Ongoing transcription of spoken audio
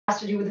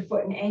to do with the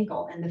foot and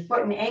ankle. And the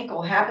foot and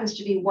ankle happens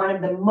to be one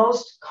of the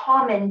most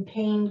common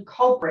pain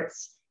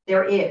culprits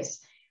there is,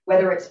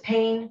 whether it's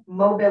pain,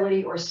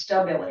 mobility, or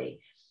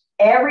stability.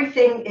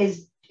 Everything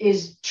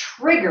is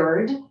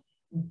triggered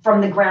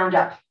from the ground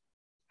up.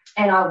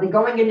 And I'll be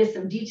going into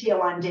some detail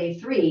on day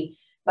 3,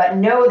 but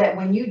know that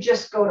when you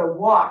just go to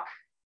walk,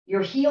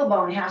 your heel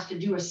bone has to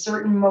do a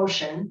certain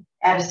motion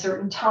at a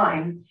certain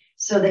time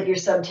so that your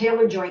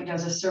subtalar joint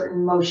does a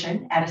certain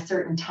motion at a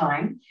certain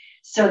time,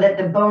 so that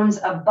the bones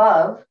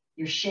above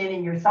your shin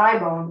and your thigh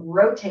bone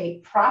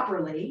rotate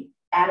properly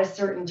at a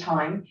certain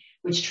time,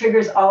 which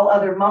triggers all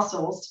other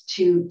muscles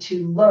to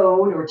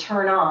load or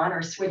turn on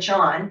or switch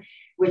on,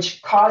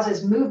 which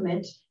causes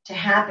movement to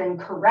happen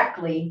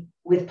correctly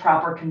with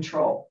proper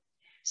control.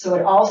 So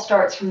it all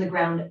starts from the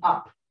ground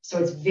up. So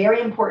it's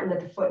very important that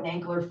the foot and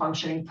ankle are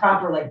functioning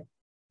properly.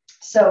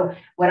 So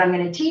what I'm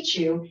going to teach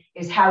you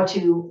is how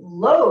to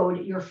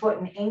load your foot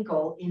and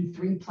ankle in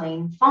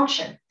 3-plane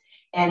function.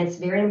 And it's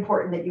very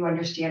important that you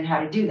understand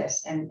how to do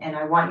this. And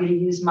I want you to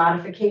use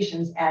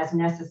modifications as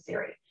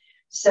necessary.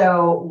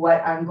 So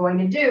what I'm going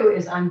to do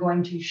is I'm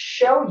going to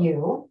show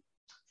you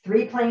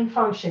 3-plane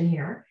function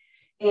here.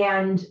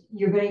 And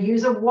you're going to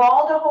use a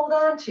wall to hold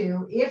on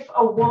to. If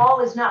a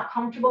wall is not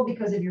comfortable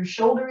because of your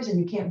shoulders and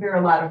you can't bear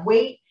a lot of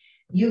weight,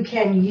 you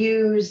can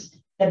use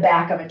the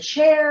back of a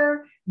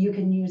chair. You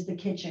can use the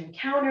kitchen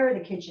counter,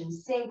 the kitchen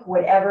sink,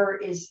 whatever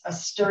is a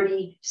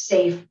sturdy,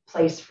 safe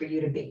place for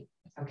you to be.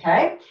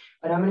 Okay?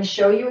 But I'm going to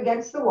show you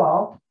against the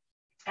wall.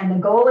 And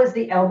the goal is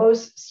the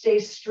elbows stay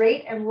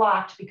straight and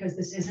locked, because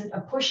this isn't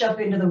a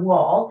push-up into the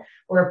wall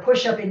or a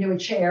push-up into a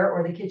chair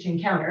or the kitchen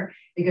counter,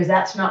 because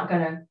that's not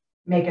going to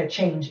make a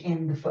change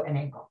in the foot and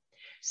ankle.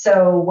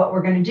 So what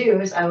we're going to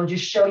do is I will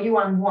just show you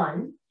on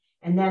 1,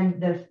 and then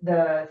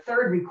the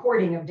third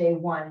recording of day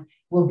 1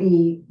 will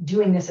be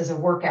doing this as a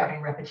workout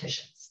in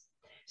repetitions.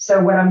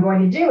 So what I'm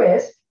going to do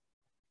is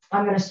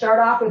I'm going to start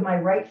off with my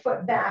right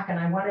foot back, and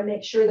I want to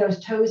make sure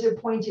those toes are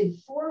pointed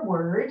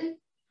forward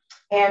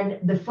and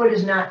the foot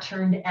is not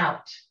turned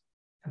out.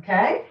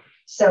 Okay?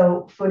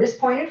 So foot is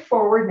pointed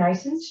forward,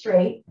 nice and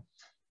straight,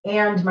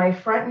 and my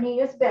front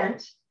knee is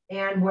bent.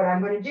 And what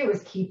I'm going to do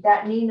is keep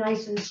that knee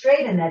nice and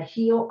straight and that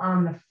heel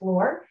on the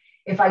floor.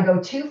 If I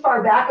go too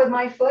far back with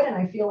my foot and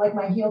I feel like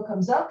my heel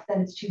comes up, then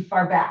it's too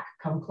far back.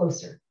 Come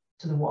closer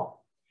to the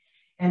wall.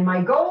 And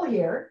my goal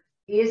here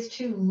is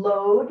to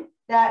load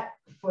that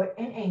foot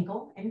and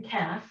ankle and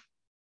calf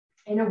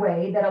in a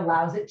way that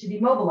allows it to be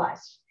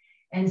mobilized.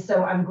 And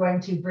so I'm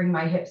going to bring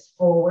my hips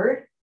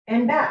forward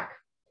and back.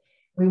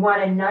 We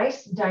want a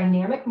nice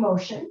dynamic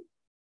motion,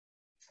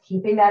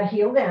 keeping that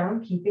heel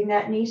down, keeping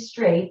that knee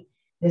straight.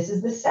 This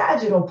is the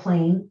sagittal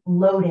plane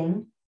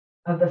loading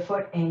of the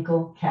foot,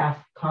 ankle,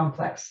 calf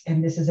complex.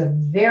 And this is a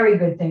very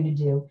good thing to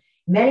do.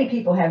 Many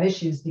people have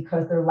issues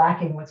because they're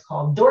lacking what's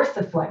called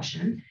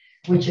dorsiflexion,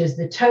 which is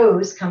the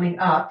toes coming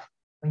up.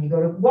 When you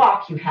go to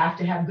walk, you have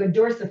to have good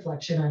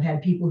dorsiflexion. I've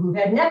had people who've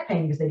had neck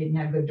pain because they didn't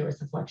have good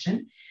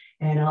dorsiflexion.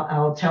 And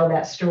I'll tell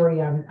that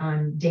story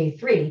on day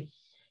 3.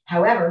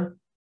 However,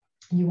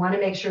 you want to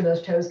make sure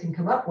those toes can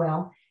come up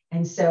well.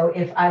 And so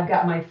if I've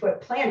got my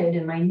foot planted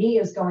and my knee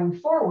is going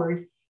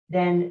forward,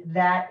 then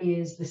that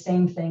is the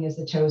same thing as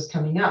the toes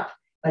coming up,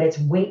 but it's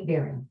weight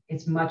bearing.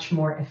 It's much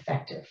more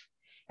effective.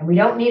 And we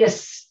don't need a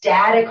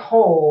static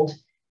hold.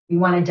 We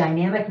want a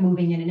dynamic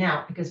moving in and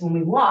out, because when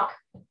we walk,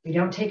 we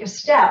don't take a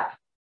step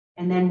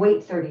and then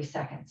wait 30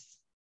 seconds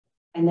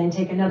and then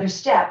take another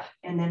step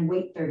and then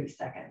wait 30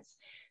 seconds.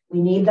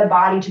 We need the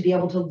body to be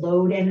able to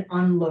load and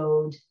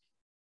unload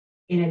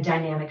in a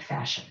dynamic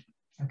fashion.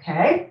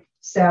 Okay,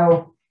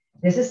 so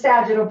this is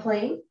sagittal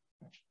plane.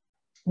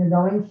 You're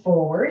going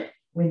forward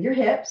with your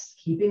hips,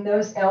 keeping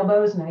those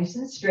elbows nice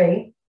and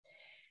straight.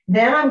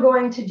 Then I'm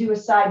going to do a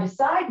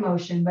side-to-side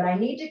motion, but I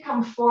need to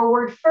come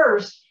forward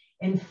first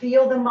and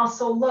feel the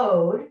muscle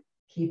load,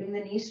 keeping the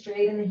knee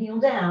straight and the heel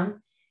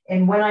down.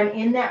 And when I'm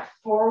in that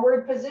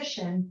forward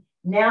position,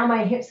 now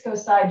my hips go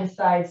side to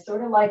side,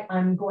 sort of like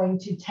I'm going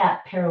to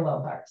tap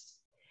parallel bars.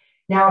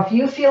 Now, if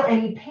you feel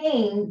any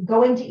pain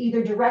going to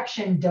either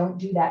direction, don't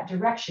do that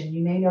direction.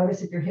 You may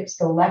notice if your hips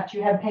go left,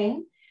 you have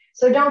pain.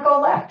 So don't go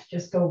left,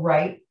 just go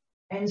right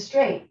and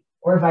straight,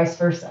 or vice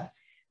versa.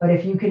 But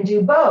if you can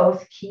do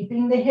both,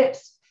 keeping the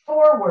hips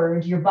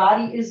forward, your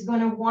body is going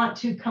to want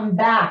to come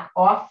back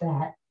off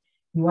that.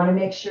 You want to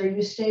make sure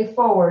you stay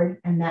forward,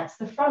 and that's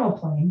the frontal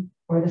plane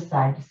or the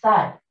side to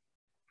side.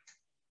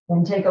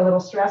 Then take a little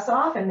stress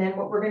off, and then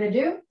what we're going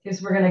to do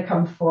is we're going to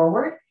come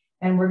forward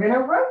and we're going to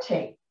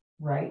rotate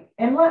right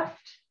and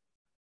left.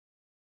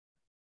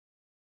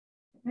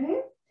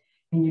 Okay?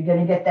 And you're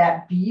going to get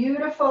that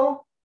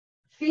beautiful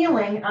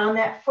feeling on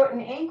that foot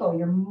and ankle.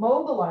 You're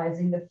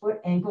mobilizing the foot,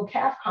 ankle,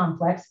 calf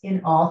complex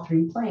in all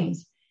 3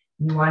 planes.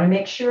 You want to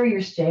make sure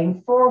you're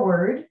staying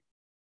forward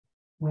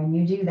when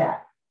you do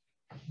that.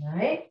 All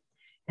right?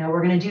 Now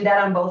we're going to do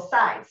that on both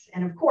sides.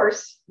 And of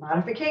course,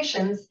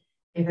 modifications.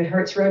 If it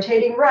hurts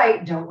rotating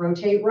right, don't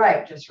rotate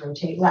right, just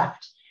rotate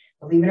left.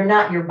 Believe it or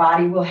not, your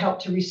body will help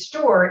to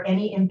restore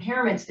any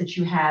impairments that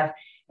you have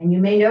And you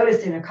may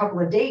notice in a couple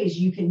of days,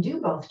 you can do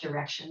both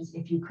directions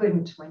if you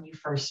couldn't when you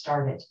first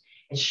started.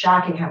 It's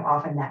shocking how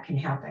often that can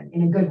happen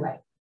in a good way.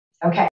 Okay.